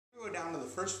down to the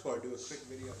first floor, do a quick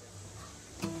video.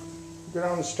 Go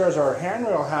down the stairs. Our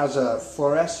handrail has a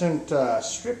fluorescent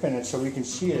strip in it so we can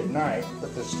see it at night,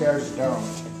 but the stairs don't.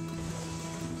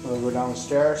 So we'll go down the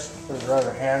stairs. There's our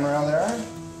other handrail there.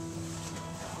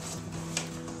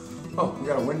 Oh, we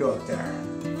got a window up there.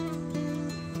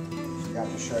 Forgot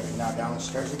to show you. Now down the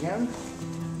stairs again.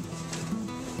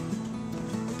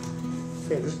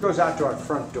 Okay, this goes out to our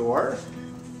front door.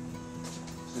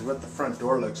 This is what the front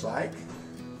door looks like.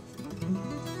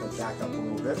 I'll back up a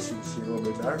little bit so you can see a little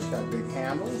bit better. It's got a big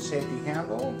handle, safety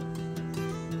handle.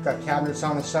 Got cabinets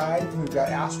on the side. We've got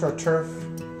AstroTurf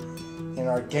in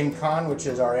our Genkan, which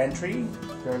is our entry.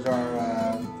 There's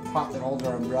our pot that holds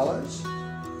our umbrellas.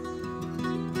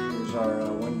 There's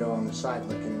our window on the side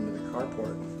looking into the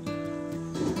carport.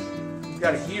 We've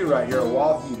got a heater right here, a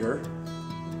wall heater.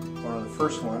 One of the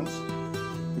first ones.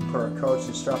 We put our coats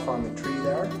and stuff on the tree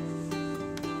there.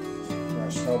 Our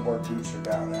snowboard boots are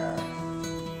down there.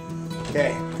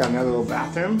 Okay, got another little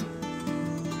bathroom.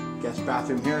 Guest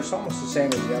bathroom here. It's almost the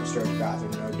same as the upstairs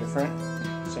bathroom, no different.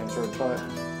 Same sort of toilet.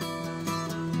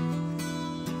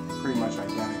 Pretty much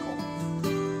identical.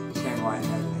 Same light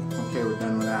and everything. Okay, we're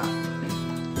done with that.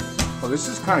 Well, this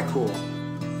is kind of cool.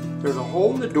 There's a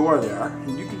hole in the door there,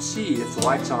 and you can see if the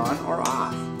light's on or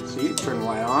off. See, turn the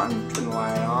light on, turn the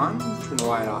light on, turn the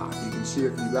light off. You can see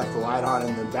if you left the light on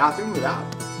in the bathroom without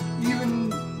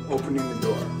even opening the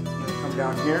door. Come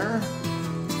down here.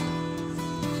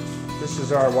 This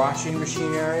is our washing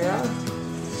machine area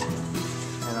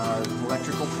and our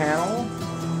electrical panel,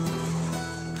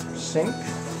 our sink.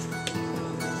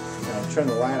 And I turn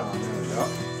the light on. There we go.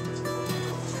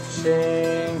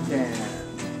 Sink and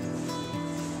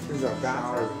here's our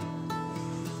bathroom.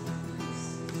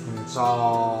 And it's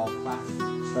all plastic.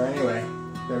 So anyway,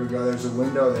 there we go. There's a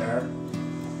window there,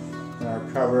 and our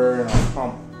cover and our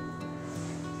pump.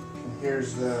 And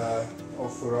here's the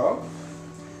ofuro.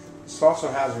 This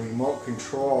also has a remote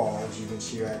control, as you can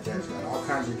see right there. It's got all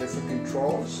kinds of different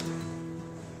controls.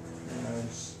 And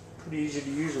it's pretty easy to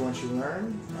use once you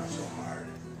learn. Not so hard.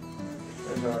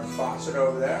 There's our faucet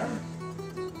over there.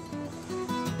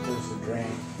 There's the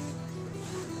drain.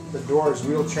 The door is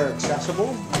wheelchair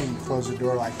accessible. You can close the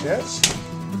door like this.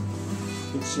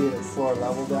 You can see it at floor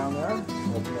level down there.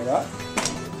 Open it up.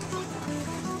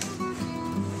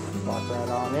 Walk right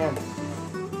on in.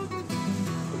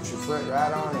 Put your foot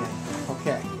right on in.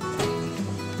 Okay.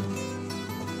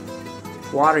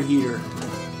 Water heater.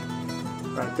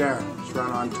 Right there. It's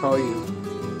run on Toyu,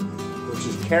 which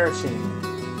is kerosene.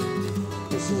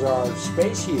 This is our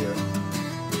space heater.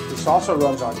 This also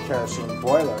runs on kerosene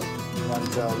boiler. It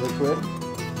runs liquid.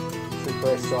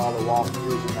 Circulates to all the wall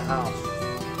heaters in the house.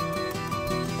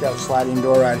 Got a sliding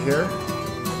door right here.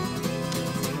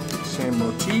 Same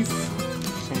motif,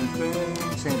 same thing,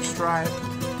 same stripe.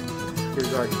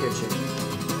 Here's our kitchen.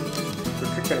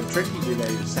 We're kind of tricky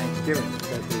today. It's Thanksgiving.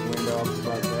 Got a big window up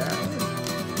above there.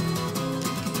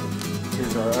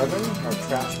 Here's our oven, our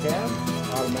trash can,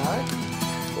 automatic.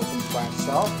 Opens by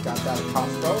itself. Got that at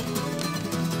Costco.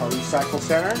 Our recycle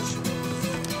centers.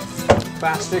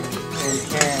 Plastic and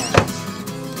cans.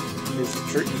 Here's the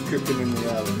turkey cooking in the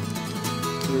oven.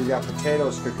 We got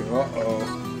potatoes cooking. Uh-oh.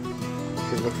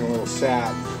 You're looking a little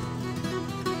sad.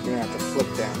 You're going to have to flip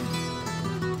down.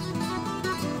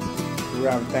 We're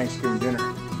having Thanksgiving dinner.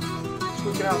 Just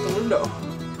looking out the window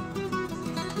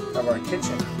of our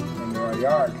kitchen into our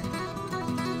yard.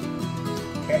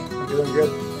 Okay, we're doing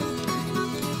good.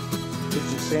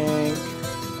 Kitchen sink.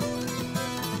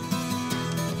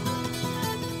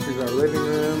 Here's our living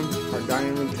room, our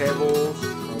dining room tables,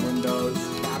 our windows,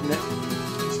 cabinet.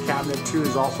 Cabinet 2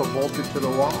 is also bolted to the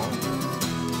wall.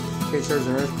 In case there's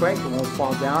an earthquake, it won't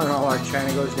fall down and all our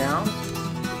china goes down.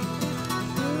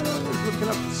 Looking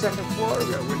up the second floor, we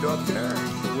got a window up there.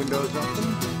 The window is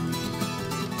open.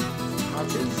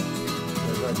 Couches.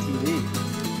 There's our TV.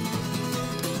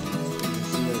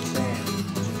 See what it's saying.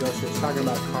 Joseph's talking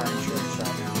about car insurance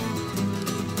right now.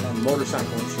 And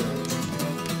motorcycle insurance.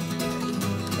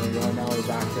 There we go. Now we're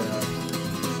back to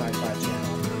Sci-Fi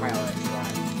Channel. Highlights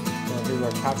live. Here's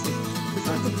our couches. It's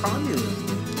like the commune room.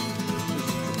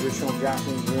 This is a traditional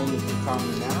Japanese room with the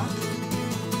common now.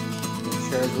 The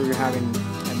chairs we're having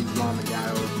Eddie's mom and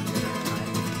dad over for dinner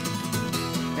tonight.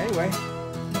 Anyway,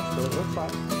 that's what it looks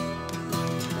like.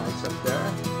 Lights up there.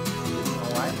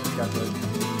 Additional light. Got the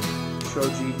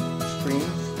shoji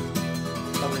screens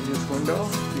covering this window.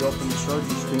 If you open the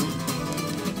shoji screen,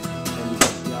 and you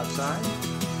can see outside.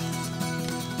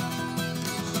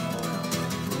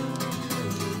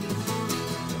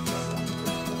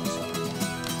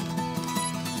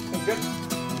 Good.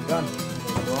 I'm done.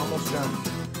 We're almost done.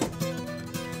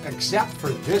 except for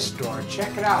this door.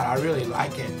 Check it out. I really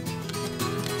like it.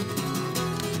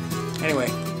 Anyway,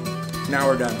 now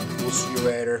we're done. We'll see you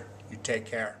later. You take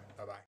care.